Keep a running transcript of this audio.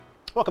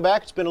Welcome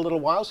back. It's been a little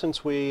while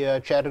since we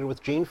chatted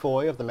with Jean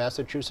Foy of the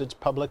Massachusetts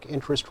Public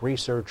Interest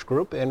Research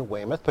Group in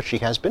Weymouth, but she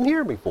has been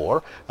here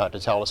before to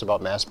tell us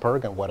about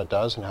MassPIRG and what it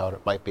does and how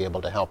it might be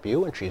able to help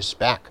you, and she's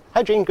back.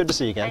 Hi, Jean. Good to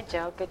see you again. Hi,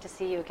 Joe. Good to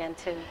see you again,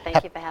 too.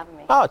 Thank you for having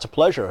me. Oh, it's a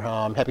pleasure.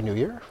 Happy New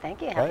Year. Thank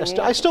you. Right? Happy New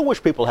Year. I still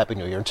wish people Happy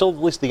New Year until at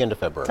least the end of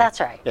February.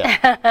 That's right.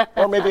 Yeah.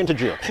 Or maybe into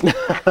June.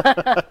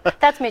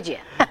 That's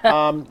mid-year.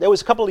 It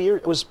was a couple of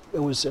years. It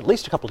was at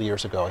least a couple of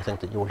years ago, I think,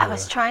 that you were here. I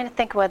was trying to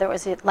think whether it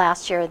was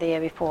last year or the year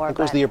before. I think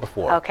it was the year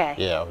before. Okay.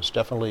 Yeah, it was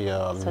definitely.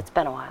 So it's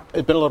been a while.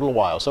 It's been a little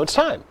while, so it's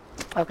time.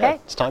 Okay. Yeah,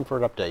 it's time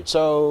for an update.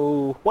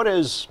 So, what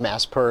is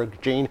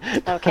MassPIRG, Jean?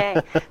 Okay.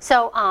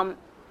 So,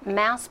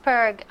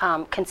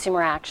 MassPIRG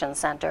Consumer Action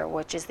Center,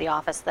 which is the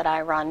office that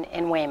I run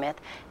in Weymouth,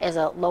 is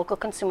a local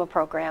consumer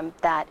program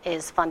that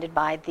is funded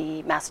by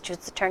the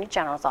Massachusetts Attorney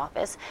General's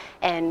office,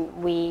 and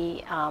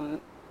we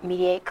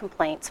mediate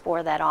complaints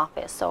for that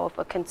office. So if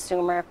a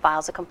consumer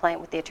files a complaint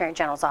with the Attorney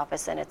General's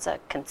office and it's a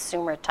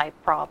consumer type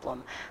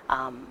problem,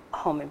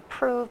 home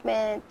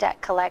improvement,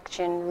 debt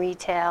collection,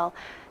 retail,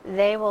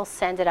 they will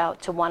send it out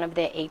to one of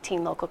their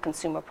 18 local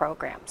consumer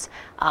programs.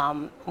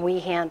 We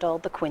handle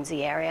the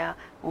Quincy area,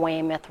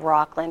 Weymouth,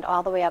 Rockland,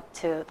 all the way up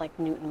to like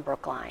Newton,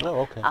 Brookline.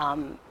 Oh, okay.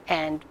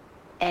 And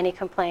any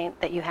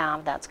complaint that you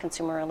have that's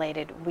consumer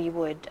related, we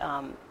would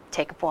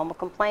take a formal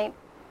complaint.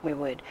 We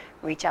would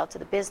reach out to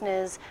the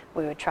business.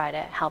 We would try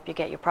to help you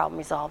get your problem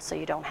resolved so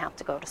you don't have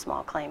to go to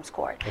small claims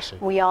court. I see.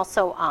 We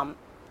also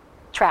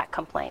track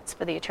complaints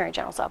for the Attorney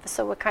General's office.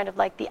 So we're kind of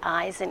like the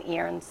eyes and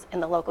ears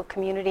in the local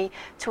community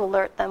to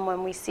alert them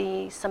when we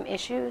see some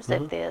issues.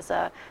 If there's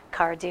a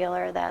car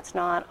dealer that's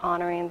not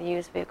honoring the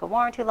used vehicle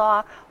warranty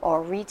law, or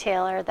a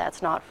retailer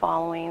that's not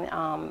following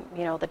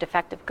the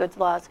defective goods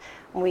laws,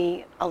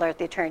 we alert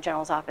the Attorney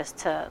General's office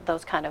to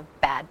those kind of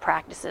bad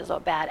practices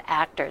or bad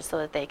actors so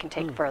that they can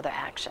take further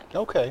action.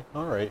 Okay,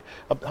 all right.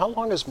 How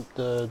long has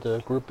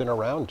the group been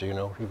around, do you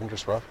know, even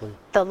just roughly?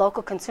 The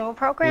local consumer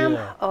program?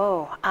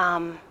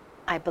 Yeah.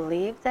 I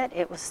believe that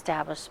it was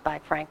established by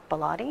Frank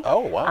Bellotti. Oh,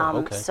 wow,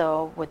 okay.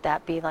 So would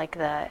that be like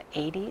the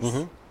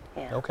 80s?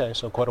 Yeah. Okay,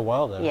 so quite a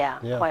while then. Yeah,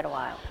 quite a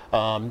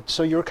while.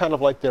 So you're kind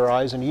of like their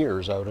eyes and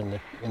ears out in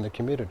the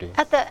community.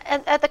 At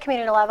the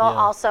community level,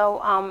 Yeah.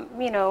 also,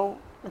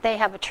 they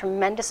have a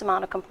tremendous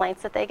amount of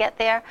complaints that they get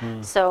there,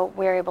 so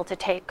we're able to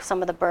take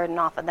some of the burden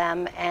off of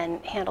them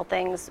and handle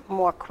things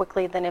more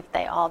quickly than if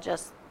they all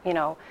just,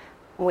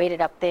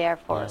 waited up there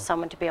for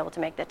someone to be able to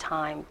make the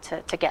time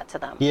to get to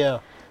them. Yeah.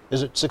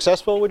 Is it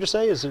successful, would you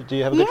say? Do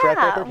you have a good track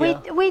record?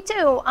 We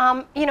do.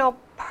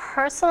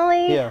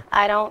 Personally, Yeah.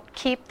 I don't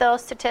keep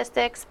those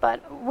statistics,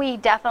 but we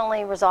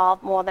definitely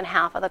resolve more than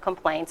half of the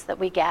complaints that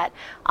we get.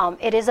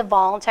 It is a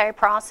voluntary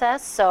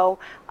process, so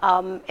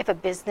if a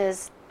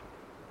business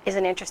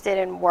isn't interested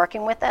in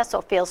working with us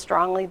or feels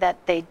strongly that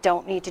they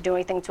don't need to do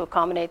anything to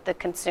accommodate the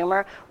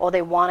consumer, or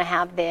they want to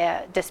have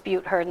their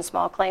dispute heard in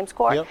small claims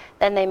court, Yep.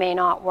 then they may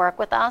not work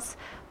with us.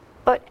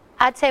 But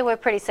I'd say we're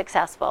pretty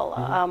successful.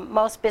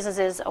 Most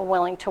businesses are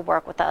willing to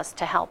work with us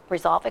to help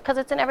resolve it because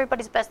it's in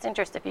everybody's best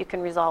interest if you can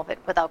resolve it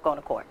without going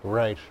to court.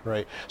 Right,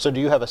 right. So do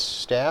you have a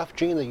staff,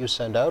 Jean, that you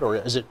send out, or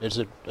is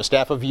it a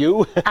staff of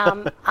you?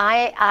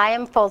 I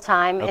am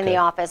full-time in Okay. the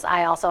office.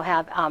 I also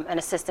have an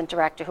assistant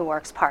director who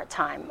works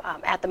part-time.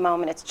 At the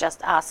moment, it's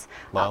just us.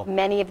 Wow.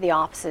 Many of the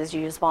offices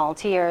use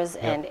volunteers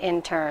and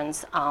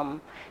interns.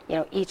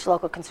 Each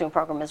local consumer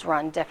program is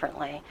run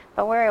differently,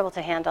 but we're able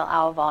to handle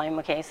our volume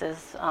of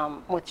cases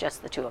with just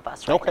the two of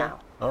us right now.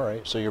 All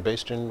right. So you're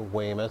based in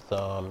Weymouth.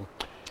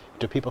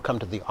 Do people come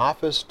to the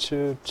office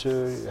to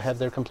have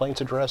their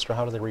complaints addressed, or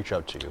how do they reach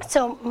out to you?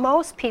 So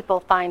most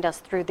people find us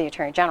through the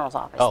Attorney General's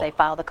office. Oh, They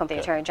file the complaint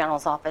with the Attorney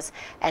General's office,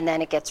 and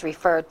then it gets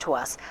referred to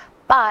us.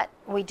 But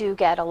we do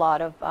get a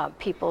lot of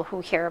people who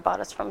hear about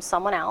us from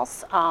someone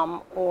else,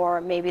 or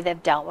maybe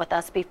they've dealt with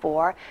us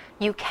before.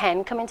 You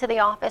can come into the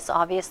office.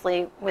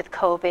 Obviously, with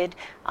COVID,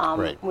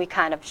 Right. we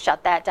kind of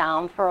shut that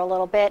down for a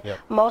little bit. Yep.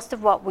 Most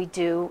of what we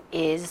do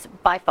is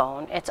by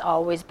phone. It's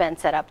always been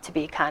set up to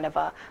be kind of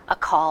a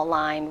call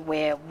line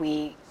where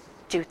we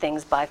do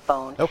things by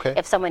phone. Okay.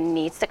 If someone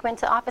needs to come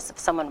into the office, if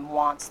someone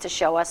wants to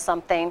show us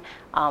something,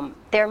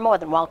 they're more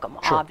than welcome,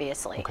 Sure.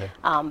 obviously. Okay.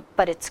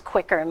 But it's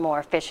quicker and more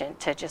efficient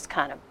to just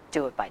kind of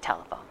do it by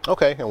telephone.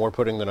 Okay, and we're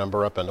putting the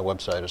number up on the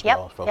website as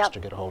well, folks, to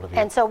get a hold of you.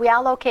 And so we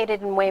are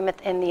located in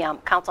Weymouth in the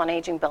Council on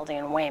Aging building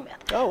in Weymouth.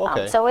 Oh,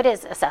 okay. So it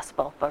is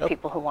accessible for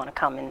people who want to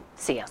come and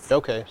see us.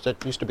 Okay, so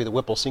that used to be the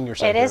Whipple Senior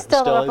Center. It is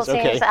still the Whipple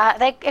Senior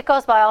Center. It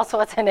goes by all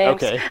sorts of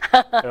names. Okay,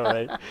 all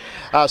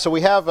right. So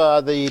we have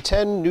the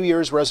 10 New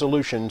Year's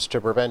resolutions to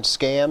prevent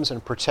scams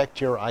and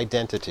protect your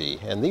identity.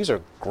 And these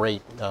are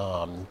great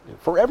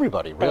for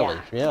everybody, really.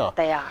 Yeah.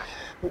 They are.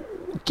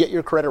 Get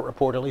your credit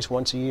report at least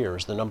once a year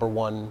is the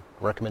 #1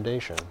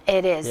 recommendation.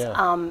 It is.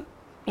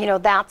 Yeah.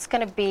 That's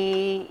going to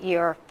be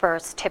your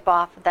first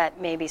tip-off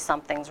that maybe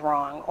something's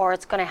wrong, or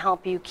it's going to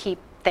help you keep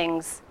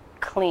things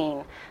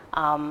clean.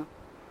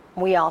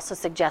 We also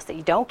suggest that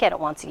you don't get it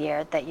once a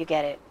year, that you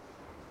get it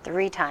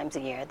 3 times a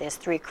year. There's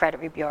 3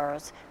 credit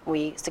bureaus.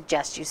 We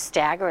suggest you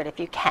stagger it if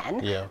you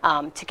can, Yeah.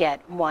 to get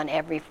one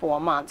every 4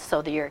 months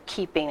so that you're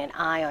keeping an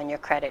eye on your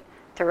credit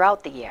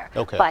throughout the year.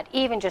 Okay. But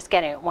even just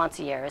getting it once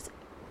a year is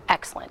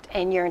excellent.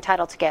 And you're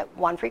entitled to get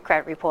 1 free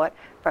credit report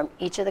from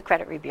each of the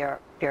credit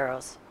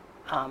bureaus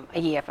a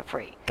year for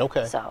free.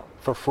 Okay. So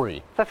For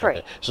free? For free.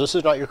 Okay. So this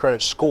is not your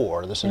credit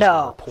score, this is your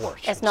no,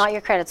 report. it's not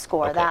your credit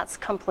score. Okay. That's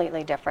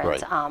completely different.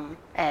 Right.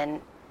 And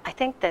I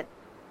think that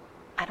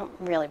I don't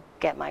really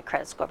get my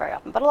credit score very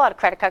often, but a lot of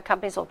credit card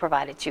companies will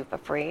provide it to you for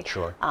free.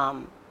 Sure.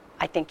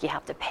 I think you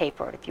have to pay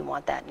for it if you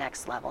want that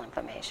next level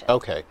information.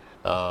 Okay.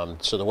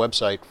 So the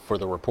website for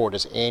the report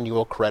is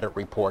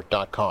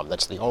annualcreditreport.com.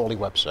 That's the only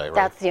website, right?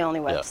 That's the only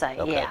website,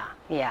 okay. yeah,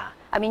 yeah.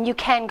 I mean, you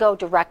can go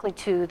directly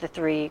to the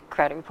 3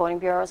 credit reporting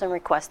bureaus and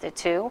request it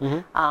too.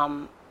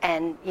 Mm-hmm.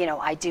 And, you know,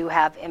 I do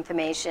have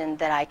information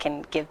that I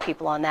can give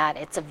people on that.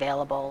 It's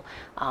available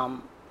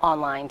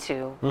online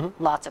to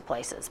lots of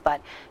places. But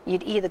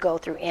you'd either go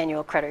through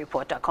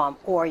annualcreditreport.com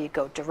or you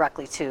go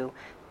directly to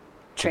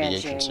the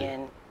agency.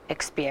 TransUnion,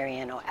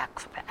 Experian, or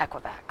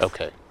Equifax.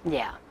 Okay.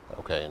 Yeah,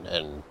 Okay,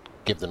 and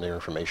give them their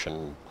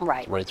information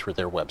Right. through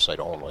their website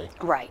only.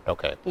 right.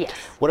 Okay. Yes.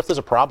 What if there's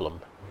a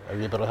problem? Are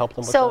you able to help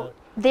them with So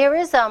that? there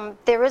is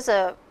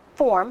a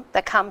form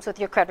that comes with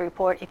your credit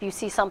report. If you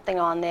see something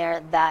on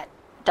there that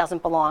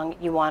doesn't belong,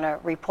 you want to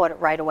report it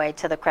right away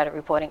to the credit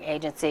reporting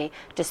agency,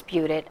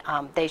 dispute it,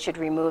 they should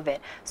remove it.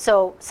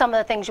 So some of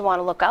the things you want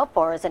to look out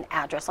for is an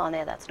address on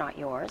there that's not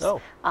yours. Oh.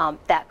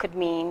 That could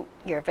mean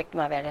you're a victim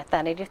of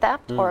identity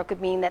theft, or it could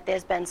mean that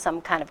there's been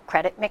some kind of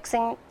credit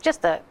mixing,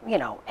 just an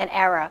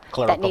error that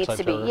Clerical needs type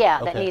to be, error.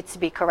 that Okay. needs to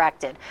be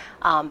corrected.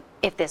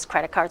 If there's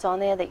credit cards on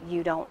there that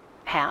you don't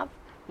have,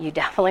 you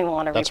definitely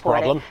want to That's a report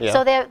problem, it. yeah.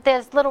 So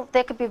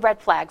there could be red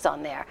flags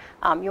on there.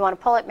 You want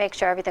to pull it, make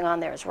sure everything on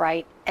there is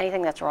right.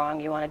 Anything that's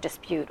wrong, you want to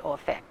dispute or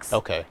fix.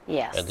 Okay.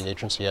 Yes. And the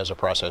agency has a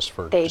process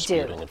for They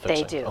disputing do. and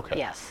fixing? They do. Okay.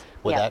 Yes.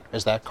 Would Yeah.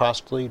 is that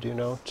costly, do you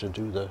know, to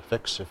do the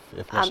fix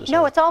if necessary?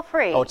 No, it's all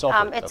free. Oh, it's all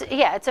free. Okay.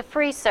 Yeah, it's a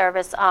free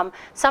service.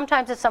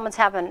 Sometimes if someone's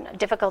having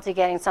difficulty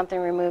getting something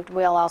removed,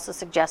 we'll also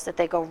suggest that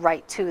they go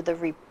right to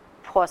the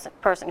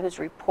person who's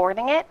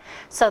reporting it.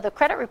 So the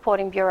Credit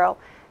Reporting Bureau,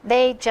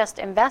 they just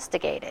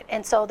investigate it.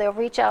 And so they'll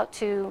reach out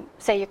to,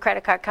 say, your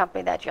credit card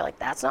company that you're like,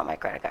 that's not my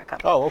credit card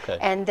company. Oh, okay.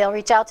 And they'll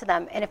reach out to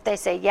them. And if they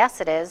say, yes,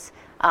 it is,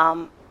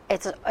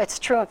 it's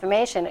true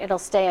information, it'll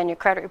stay on your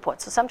credit report.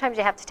 So sometimes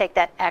you have to take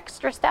that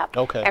extra step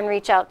Okay. and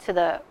reach out to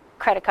the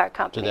credit card To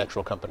company. the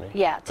actual company?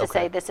 Yeah, to Okay.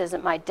 say this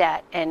isn't my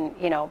debt and,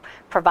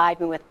 provide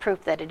me with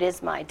proof that it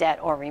is my debt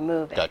or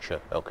remove it.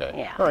 Gotcha, okay.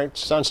 Yeah. All right,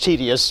 sounds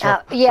tedious.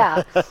 Yeah,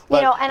 But- and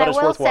but I it's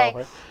will worthwhile, say,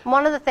 right?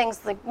 one of the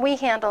things, like, we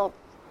handle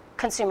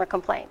consumer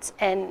complaints,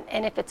 and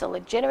if it's a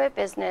legitimate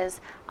business,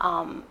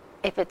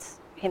 if it's,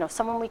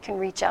 someone we can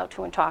reach out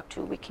to and talk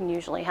to, we can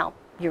usually help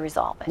you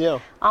resolve it. Yeah.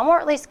 Or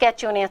at least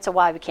get you an answer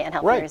why we can't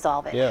help Right, you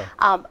resolve it. yeah.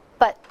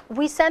 But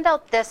we send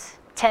out this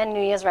 10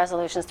 New Year's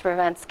resolutions to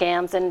prevent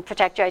scams and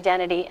protect your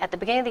identity at the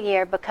beginning of the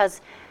year,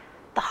 because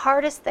the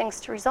hardest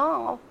things to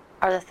resolve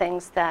are the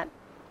things that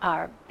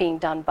are being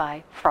done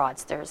by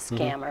fraudsters,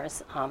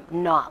 scammers,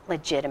 not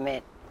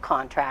legitimate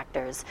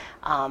contractors.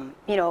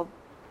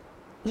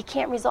 You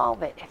can't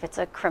resolve it if it's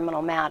a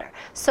criminal matter.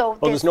 So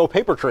Well, there's no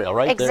paper trail,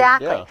 right? there?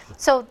 exactly. Yeah.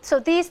 So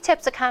these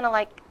tips are kind of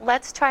like,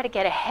 let's try to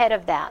get ahead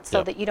of that so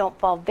Yep. that you don't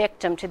fall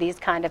victim to these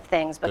kind of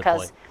things, Good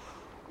because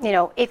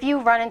point. if you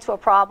run into a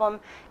problem,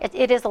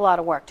 it is a lot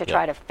of work to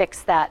try Yep. to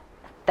fix that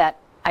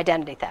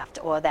identity theft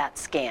or that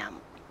scam.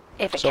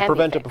 If it So can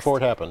prevent be it before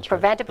it happens. right?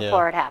 Prevent it Yeah.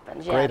 before it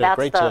happens. Yeah, Great, that's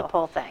great the tip.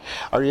 whole thing.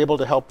 Are you able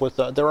to help with,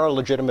 there are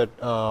legitimate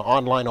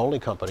online-only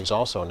companies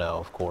also now,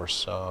 of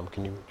course.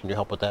 Can you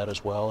help with that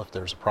as well if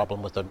there's a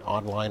problem with an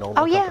online-only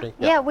Oh, yeah. company?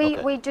 Yeah, okay.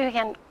 we do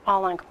handle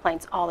online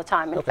complaints all the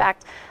time. In Okay.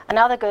 fact,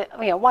 another good,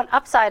 one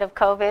upside of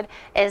COVID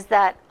is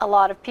that a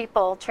lot of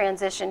people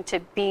transition to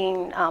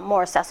being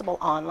more accessible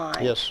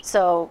online. Yes.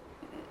 So,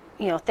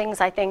 things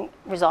I think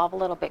resolve a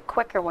little bit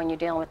quicker when you're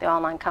dealing with the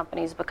online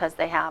companies, because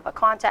they have a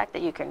contact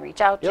that you can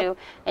reach out Yep. to,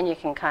 and you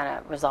can kind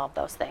of resolve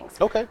those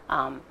things. Okay.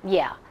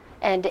 Yeah.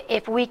 And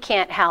if we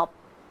can't help,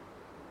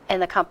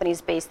 and the company's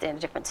based in a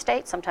different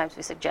state, sometimes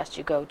we suggest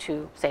you go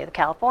to, say, the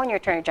California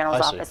Attorney General's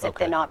I see. office if Okay.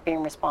 they're not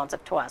being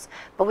responsive to us.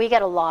 But we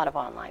get a lot of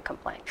online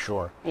complaints.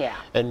 Sure. Yeah.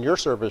 And your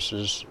service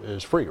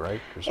is free,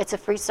 right? It's a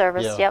free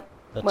service, Yeah, yep.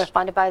 that's- We're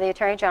funded by the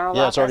Attorney General's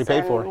Yeah, office. it's already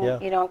paid for, and yeah.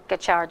 You don't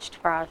get charged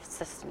for our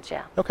assistance,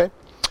 yeah. Okay.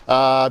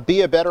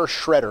 Be a better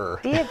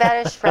shredder. Be a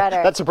better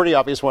shredder. That's a pretty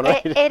obvious one,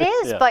 right? It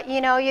is, Yeah. but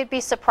you'd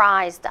be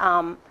surprised.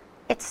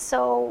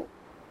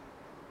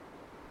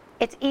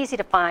 It's easy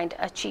to find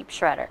a cheap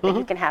shredder that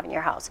you can have in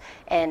your house.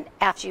 And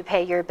after you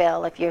pay your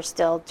bill, if you're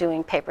still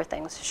doing paper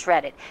things,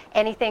 shred it.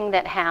 Anything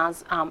that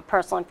has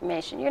personal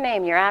information, your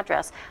name, your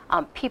address,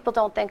 people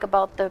don't think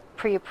about the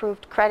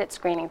pre-approved credit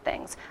screening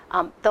things.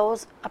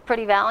 Those are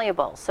pretty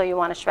valuable, so you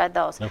want to shred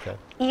those. Okay.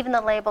 Even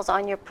the labels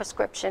on your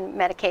prescription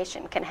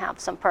medication can have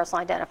some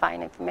personal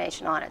identifying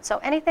information on it. So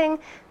anything,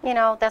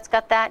 that's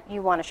got that,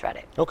 you want to shred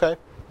it. Okay.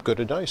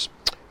 Good advice.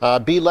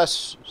 Be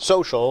less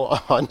social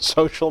on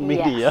social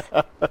media.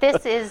 Yes.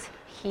 This is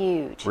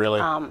huge.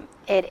 Really?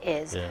 It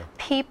is. Yeah.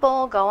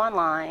 People go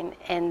online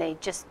and they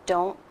just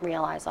don't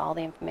realize all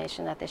the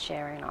information that they're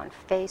sharing on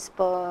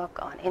Facebook,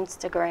 on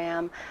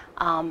Instagram.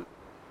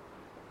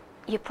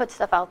 You put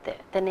stuff out there,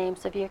 the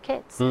names of your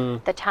kids,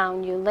 the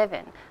town you live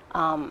in,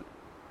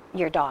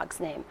 your dog's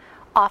name.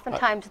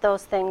 Oftentimes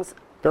those things,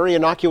 Very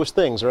innocuous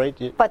things, right?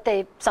 but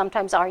they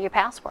sometimes are your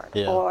password,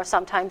 Yeah. or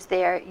sometimes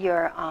they're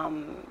your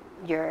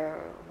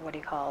what do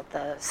you call it,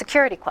 the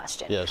security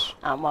question. Yes.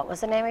 What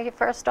was the name of your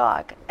first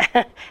dog?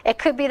 It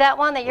could be that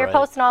one that you're Right.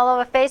 posting all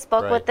over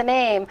Facebook Right. with the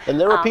name. And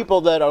there are people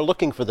that are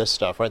looking for this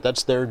stuff, right?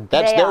 That's their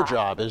are.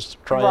 job, is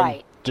trying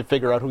Right. to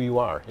figure out who you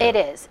are. It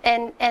is.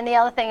 And the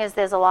other thing is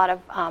there's a lot of,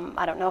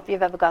 I don't know if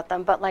you've ever got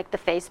them, but like the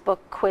Facebook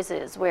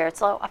quizzes where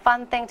it's a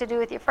fun thing to do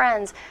with your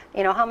friends.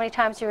 You know, how many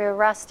times you were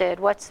arrested?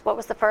 What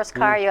was the first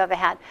car you ever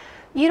had?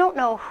 You don't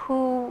know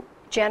who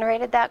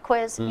generated that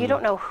quiz. You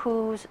don't know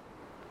who's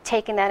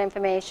taking that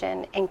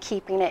information and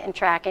keeping it and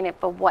tracking it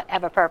for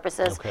whatever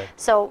purposes. Okay.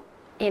 So,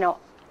 you know,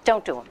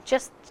 don't do them.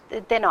 Just,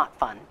 they're not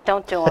fun.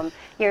 Don't do them.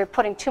 You're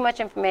putting too much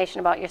information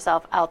about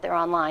yourself out there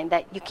online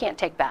that you can't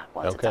take back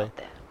once it's Okay. out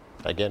there.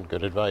 Again,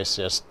 good advice,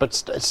 yes.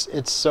 But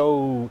it's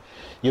so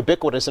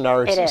ubiquitous in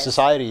our It is.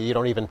 society, you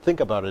don't even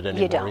think about it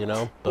anymore, don't. you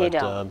know? You But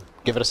don't.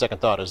 give it a second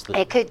thought is the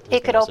It could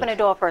is the open a message.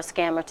 door for a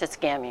scammer to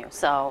scam you.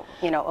 So,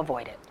 you know,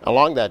 avoid it.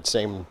 Along that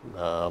same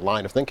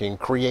line of thinking,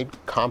 create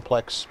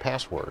complex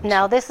passwords.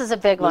 Now, this is a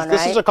big one,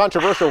 This right? is a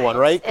controversial one,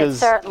 right? It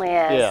certainly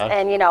is. Yeah.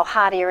 And, you know,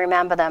 how do you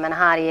remember them and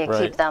how do you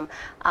Right. keep them?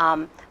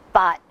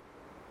 But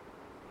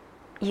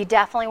you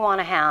definitely want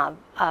to have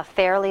a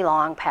fairly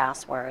long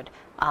password.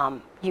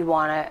 You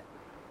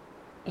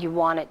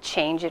want to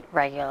change it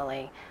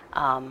regularly.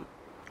 And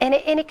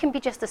it can be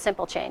just a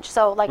simple change.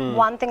 So like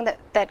one thing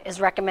that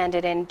is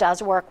recommended and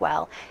does work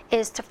well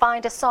is to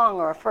find a song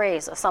or a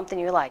phrase or something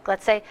you like.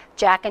 Let's say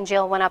Jack and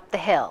Jill went up the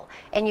hill,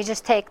 and you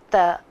just take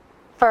the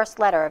first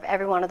letter of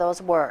every one of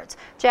those words.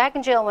 Jack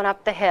and Jill went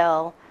up the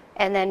hill,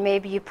 and then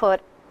maybe you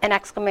put an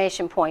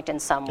exclamation point in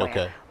somewhere.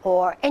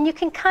 Okay. And you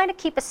can kind of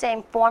keep the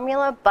same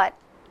formula, but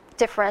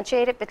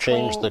differentiate it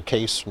between... Change the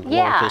case,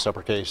 Yeah. lowercase,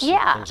 uppercase,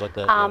 Yeah. things like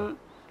that. Yeah.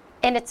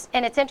 And it's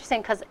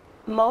interesting because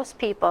most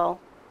people,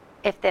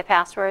 if their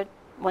password,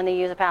 when they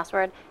use a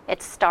password,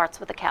 it starts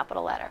with a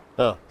capital letter.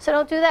 Oh, So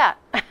don't do that.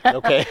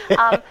 okay.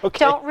 Okay.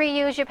 Don't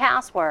reuse your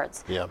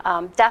passwords. Yeah.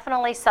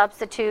 Definitely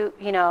substitute,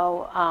 you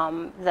know,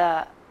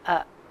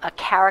 a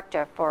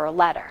character for a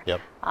letter. Yep.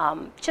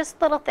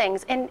 Just little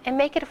things, and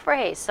make it a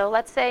phrase. So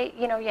let's say,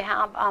 you know, you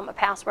have a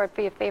password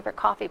for your favorite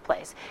coffee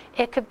place.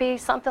 It could be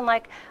something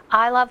like,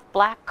 I love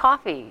black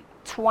coffee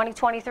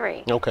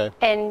 2023. Okay.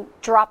 And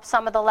drop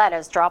some of the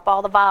letters, drop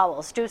all the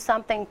vowels, do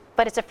something,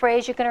 but it's a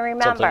phrase you can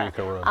remember. Something you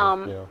can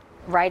remember,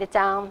 yeah. Write it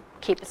down,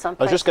 keep it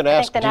someplace. just gonna I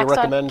ask, think the do you next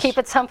one, recommend keep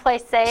it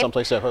someplace safe.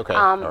 Someplace safe, okay,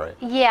 all right.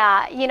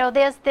 Yeah, you know,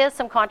 there's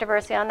some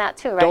controversy on that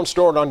too, right? Don't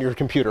store it on your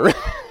computer.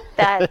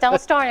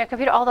 Don't store on your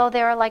computer, although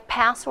there are like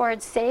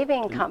password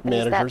saving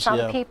companies that Managers, some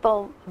yeah.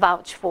 people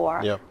vouch for.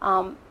 Yeah.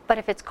 But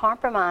if it's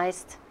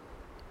compromised,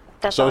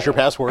 that's So all is your you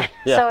need. password.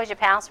 Yeah. So is your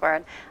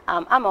password.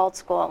 I'm old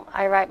school.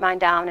 I write mine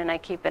down and I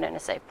keep it in a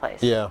safe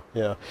place. Yeah,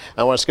 yeah.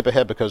 I want to skip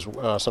ahead because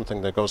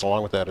something that goes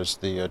along with that is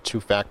the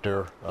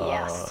two-factor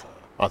Yes.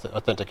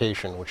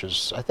 authentication, which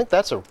is, I think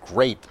that's a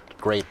great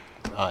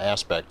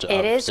aspect of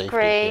It is safety.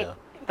 great, Yeah.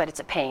 but it's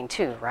a pain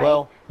too, right?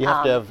 Well, you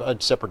have to have a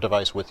separate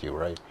device with you,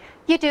 right?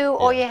 You do,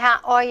 or Yeah. you have,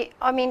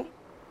 I mean,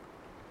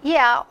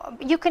 yeah,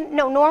 you can.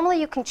 No, normally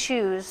you can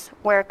choose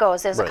where it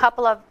goes. There's Right.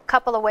 a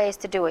couple of ways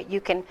to do it.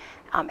 You can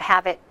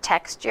have it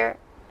text your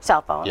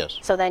cell phone. Yes.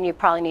 So then you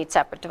probably need a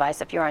separate device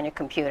if you're on your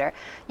computer.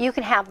 You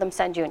can have them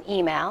send you an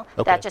email.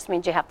 Okay. That just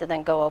means you have to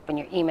then go open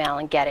your email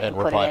and get it And and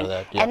put reply it to in.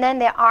 that, yeah. And then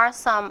there are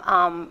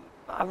some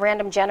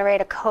random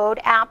generator code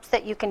apps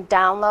that you can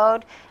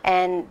download,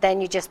 and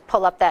then you just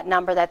pull up that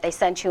number that they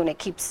sent you, and it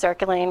keeps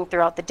circulating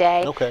throughout the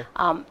day. Okay.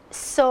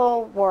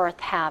 So worth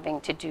having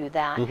to do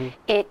that.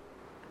 Mm-hmm.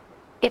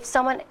 If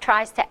someone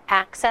tries to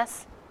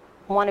access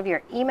one of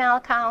your email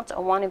accounts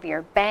or one of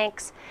your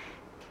banks,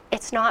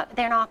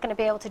 they're not going to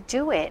be able to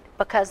do it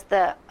because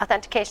the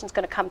authentication is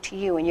going to come to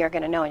you, and you're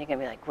going to know, and you're going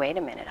to be like, wait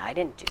a minute, I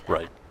didn't do that.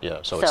 Right. Yeah.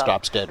 So it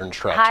stops dead in its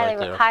tracks highly, right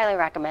there. highly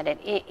recommended,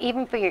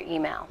 even for your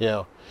email.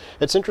 Yeah,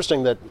 it's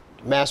interesting that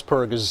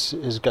MassPerg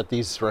has got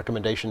these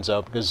recommendations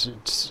out because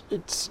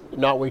it's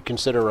not what we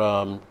consider,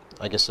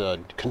 I guess, a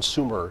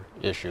consumer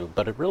issue,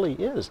 but it really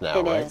is now,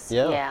 It right? is,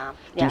 yeah.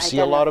 Do you see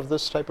a lot of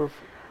this type of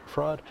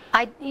fraud?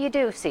 You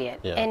do see it,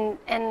 Yeah.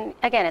 and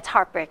again, it's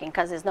heartbreaking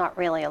because there's not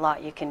really a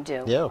lot you can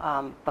do.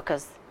 Yeah.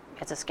 Because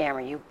it's a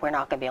scammer. We're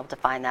not going to be able to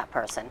find that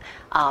person.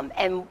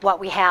 And what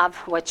we have,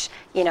 which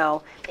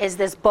is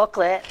this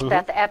booklet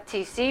that the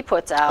FTC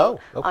puts out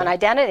on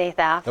identity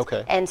theft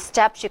and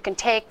steps you can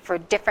take for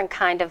different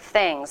kind of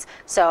things.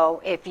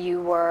 So if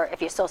your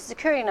Social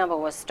Security number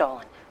was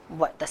stolen,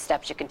 what the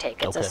steps you can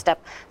take. It's a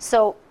step.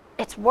 So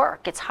it's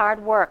work. It's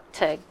hard work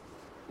to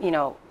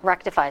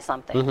rectify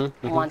something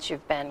once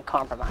you've been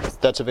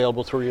compromised. That's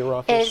available through your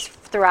office? It's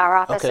through our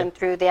office Okay. and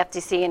through the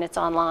FTC, and it's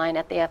online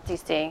at the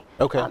FTC.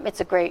 Okay.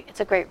 It's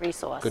a great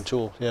resource. Good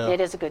tool, yeah.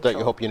 It is a good that tool.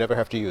 you hope you never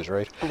have to use,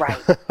 right? Right,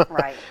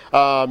 right.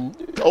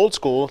 Old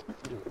school,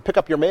 pick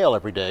up your mail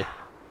every day.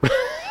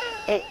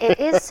 It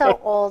is so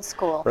old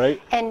school.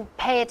 Right. And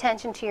pay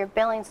attention to your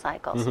billing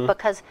cycles,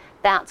 because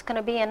that's going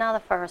to be another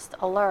first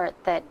alert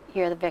that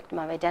you're the victim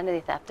of identity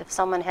theft. If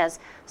someone has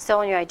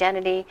stolen your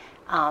identity,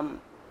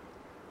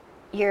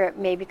 you're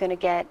maybe going to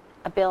get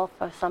a bill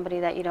for somebody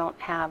that you don't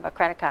have a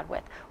credit card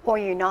with, or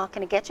you're not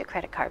going to get your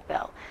credit card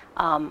bill.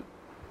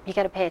 You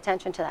got to pay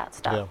attention to that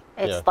stuff.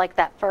 Yeah, It's yeah. like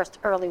that first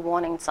early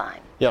warning sign.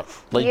 Yeah,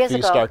 late Years fees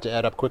ago- start to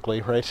add up quickly,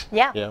 right?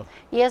 Yeah. Yeah.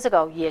 Years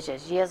ago,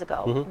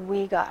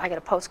 I got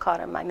a postcard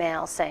in my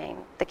mail saying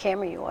the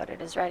camera you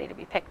ordered is ready to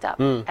be picked up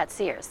at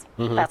Sears.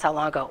 That's how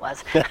long ago it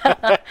was.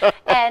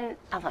 And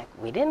I'm like,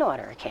 we didn't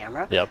order a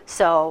camera. Yep.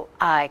 So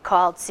I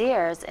called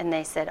Sears and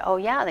they said, oh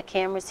yeah, the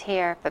camera's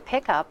here for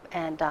pickup.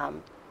 And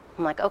I'm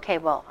like, okay,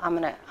 well, I'm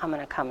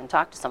gonna come and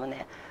talk to someone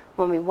there.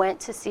 When we went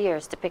to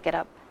Sears to pick it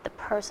up, the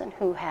person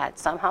who had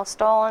somehow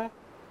stolen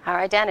our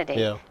identity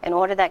Yeah. and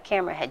ordered that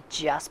camera had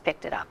just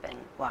picked it up and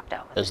walked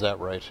out with it. Is that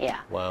right? Yeah.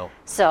 Wow.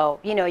 So,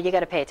 you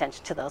got to pay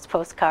attention to those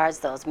postcards,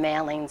 those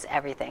mailings,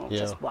 everything. Yeah.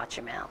 Just watch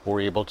your mail.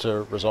 Were you able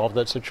to resolve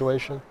that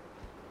situation?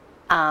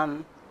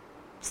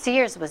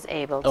 Sears was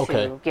able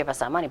Okay. to give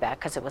us our money back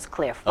because it was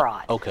clear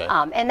fraud. okay.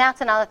 And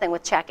that's another thing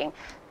with checking.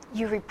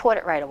 You report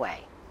it right away.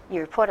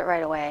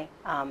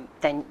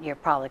 Then you're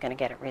probably going to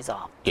get it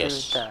resolved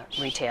Yes. through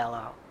the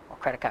retailer or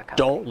credit card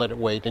company. Don't let it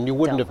wait. And you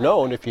wouldn't Don't have let it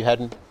known if you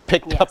hadn't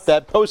picked up Yes.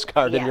 that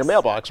postcard in your Yes.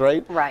 mailbox,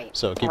 right? Right,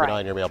 So keep an eye right.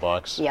 on your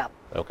mailbox. Yep.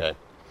 Okay.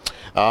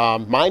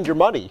 Mind your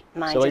money.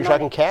 Mind so are your you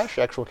talking money. cash,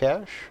 actual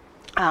cash?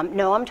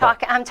 No, I'm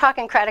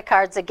talking credit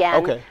cards again.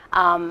 Okay.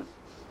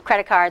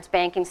 Credit cards,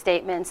 banking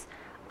statements.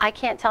 I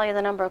can't tell you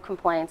the number of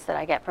complaints that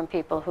I get from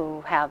people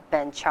who have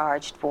been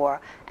charged for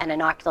an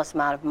innocuous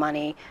amount of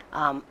money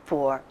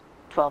for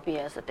 12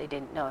 years that they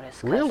didn't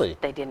notice. 'Cause Really?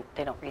 They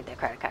don't read their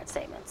credit card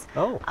statements.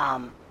 Oh.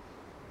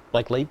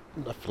 Like a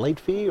late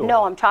fee? Or?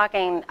 No, I'm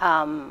talking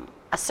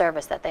a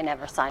service that they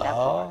never signed up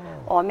for,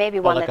 or maybe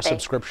one like that a they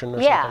subscription or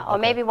yeah, something? or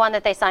Okay. maybe one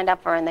that they signed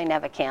up for and they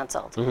never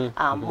canceled.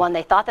 One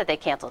they thought that they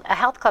canceled, a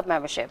health club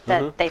membership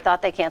that they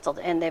thought they canceled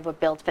and they were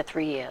billed for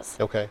 3 years.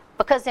 Okay.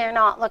 Because they're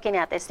not looking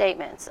at their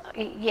statements.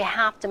 You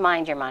have to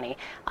mind your money.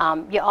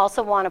 You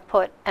also want to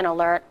put an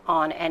alert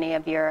on any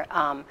of your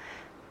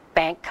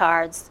bank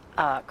cards,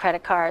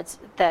 credit cards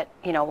that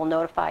will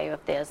notify you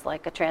if there's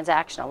like a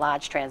transaction, a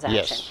large transaction.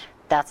 Yes.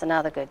 That's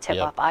another good tip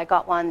Yep. off. I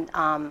got one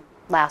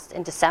last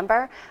in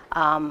December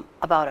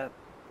about a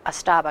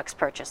Starbucks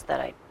purchase that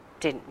I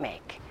didn't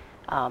make.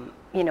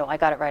 I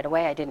got it right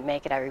away. I didn't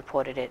make it. I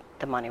reported it.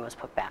 The money was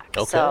put back.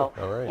 Okay, So,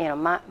 all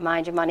right.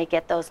 mind your money.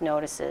 Get those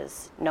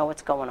notices. Know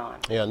what's going on.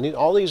 Yeah, and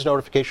all these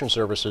notification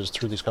services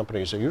through these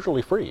companies are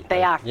usually free. They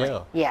right? are free. Yeah.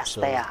 Yes,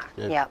 So they are.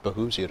 It Yep.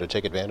 behooves you to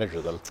take advantage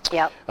of them.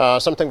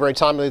 Yep. Something very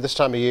timely this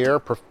time of year,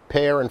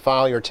 prepare and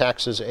file your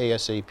taxes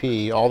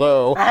ASAP,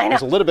 although I know.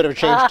 there's a little bit of a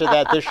change to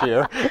that this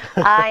year.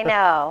 I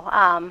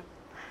know.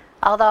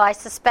 Although I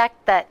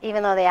suspect that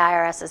even though the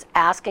IRS is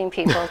asking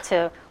people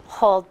to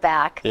hold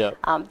back, Yeah.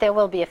 there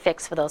will be a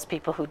fix for those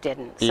people who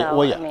didn't. So, Yeah,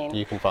 well, yeah, I mean,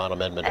 you can file an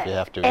amendment if you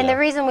have to. and yeah. the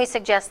reason we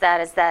suggest that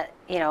is that,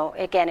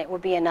 again, it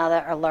would be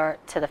another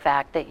alert to the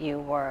fact that you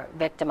were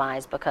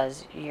victimized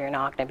because you're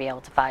not going to be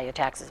able to file your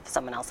taxes if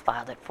someone else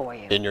filed it for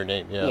you. In your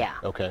name, yeah. Yeah.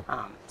 Okay.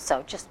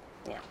 So just,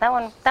 that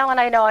one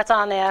I know it's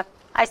on there.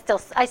 I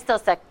still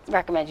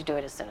recommend you do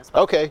it as soon as possible.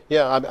 Okay,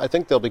 yeah, I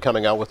think they'll be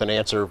coming out with an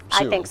answer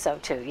soon. I think so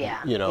too, yeah.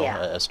 Yeah.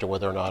 As to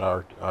whether or not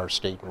our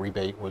state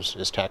rebate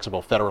is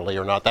taxable federally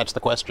or not. That's the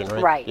question,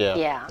 right? Right, Yeah.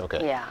 yeah,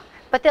 Okay. yeah.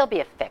 But there'll be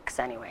a fix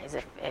anyways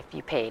if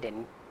you paid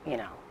and,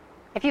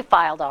 if you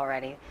filed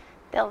already,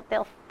 they'll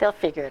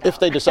figure it out. If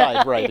they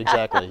decide, right, Yeah.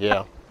 exactly,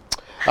 yeah.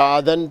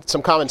 Then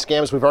some common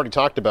scams we've already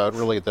talked about,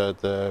 really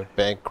the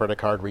bank, credit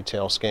card,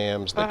 retail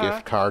scams, the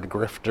gift card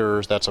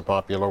grifters, that's a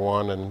popular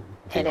one, and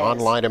It the is.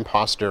 online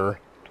imposter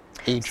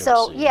agencies.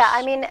 So, yeah,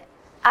 I mean,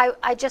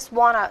 I just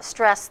want to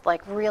stress,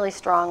 like, really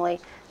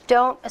strongly,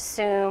 don't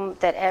assume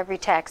that every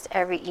text,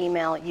 every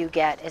email you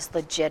get is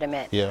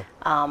legitimate. Yeah.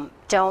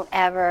 Don't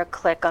ever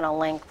click on a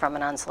link from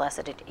an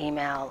unsolicited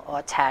email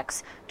or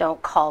text.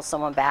 Don't call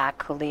someone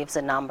back who leaves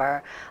a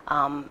number.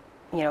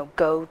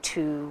 Go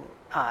to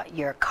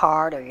your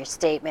card or your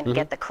statement,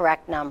 get the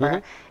correct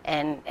number,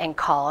 and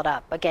call it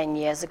up. Again,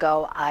 years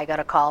ago, I got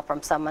a call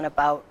from someone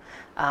about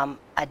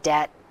a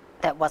debt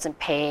that wasn't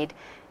paid,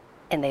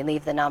 and they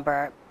leave the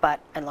number, but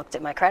I looked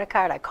at my credit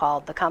card, I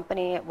called the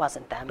company, it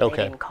wasn't them, Okay.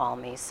 they didn't call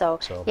me. So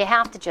So- you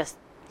have to just,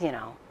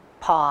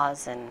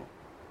 pause and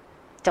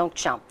don't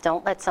jump.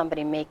 Don't let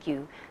somebody make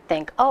you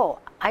think, oh,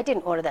 I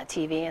didn't order that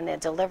TV and they're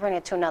delivering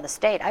it to another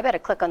state. I better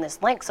click on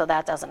this link so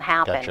that doesn't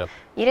happen. Gotcha.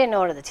 You didn't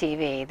order the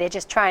TV. They're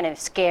just trying to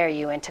scare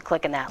you into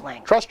clicking that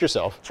link. Trust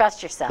yourself.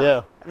 Trust yourself.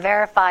 Yeah.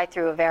 Verify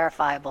through a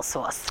verifiable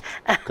source.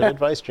 Good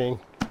advice, Jean.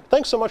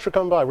 Thanks so much for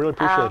coming by. Really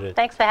appreciate it.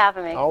 Thanks for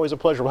having me. Always a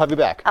pleasure. We'll have you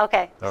back.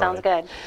 Okay, All sounds right. good.